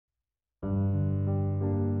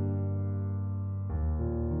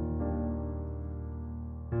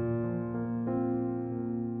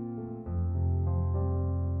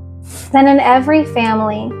Then in every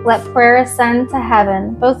family, let prayer ascend to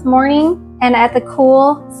heaven, both morning and at the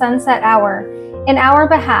cool sunset hour, in our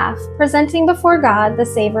behalf, presenting before God the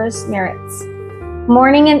Savior's merits.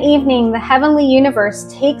 Morning and evening, the heavenly universe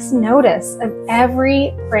takes notice of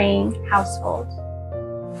every praying household.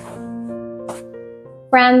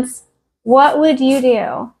 Friends, what would you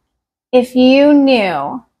do if you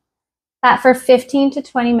knew that for 15 to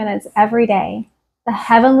 20 minutes every day, the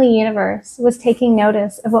heavenly universe was taking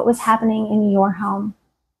notice of what was happening in your home?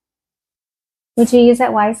 Would you use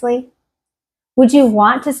it wisely? Would you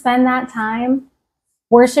want to spend that time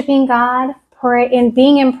worshiping God,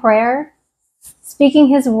 being in prayer, speaking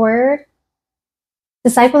His word,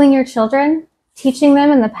 discipling your children, teaching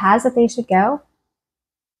them in the paths that they should go?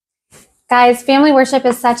 Guys, family worship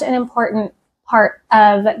is such an important part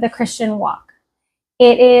of the Christian walk.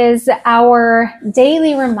 It is our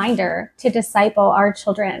daily reminder to disciple our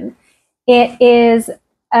children. It is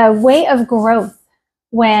a way of growth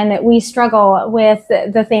when we struggle with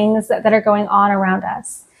the things that are going on around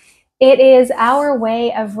us. It is our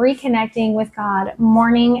way of reconnecting with God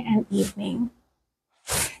morning and evening.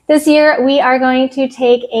 This year, we are going to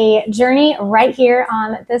take a journey right here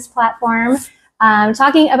on this platform,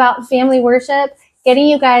 talking about family worship, getting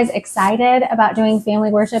you guys excited about doing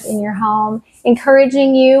family worship in your home,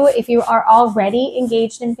 encouraging you if you are already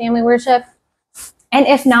engaged in family worship, and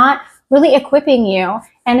if not, really equipping you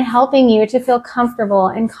and helping you to feel comfortable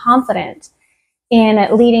and confident in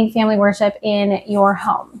leading family worship in your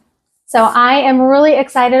home. So I am really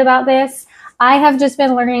excited about this. I have just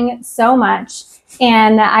been learning so much,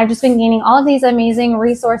 and I've just been gaining all of these amazing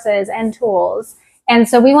resources and tools. And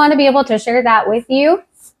so we want to be able to share that with you.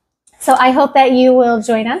 So I hope that you will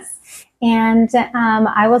join us, and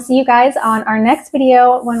I will see you guys on our next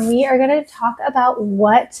video when we are going to talk about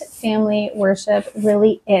what family worship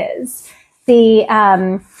really is. The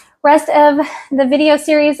rest of the video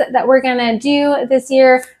series that we're going to do this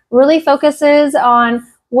year really focuses on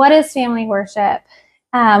what is family worship,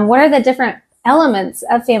 what are the different elements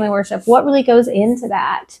of family worship, what really goes into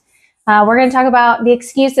that. We're going to talk about the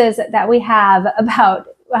excuses that we have about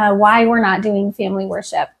why we're not doing family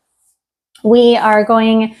worship. We are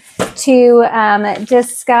going to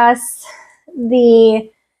discuss the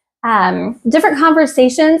different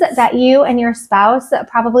conversations that you and your spouse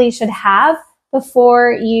probably should have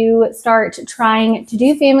before you start trying to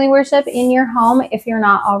do family worship in your home if you're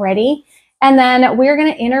not already. And then we're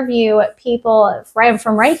going to interview people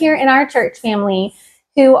from right here in our church family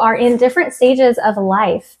who are in different stages of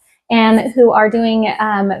life and who are doing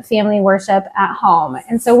family worship at home.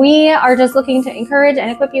 And so we are just looking to encourage and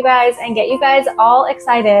equip you guys and get you guys all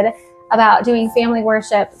excited about doing family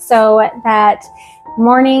worship so that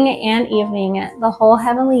morning and evening, the whole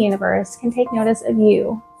heavenly universe can take notice of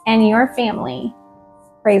you and your family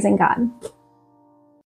praising God.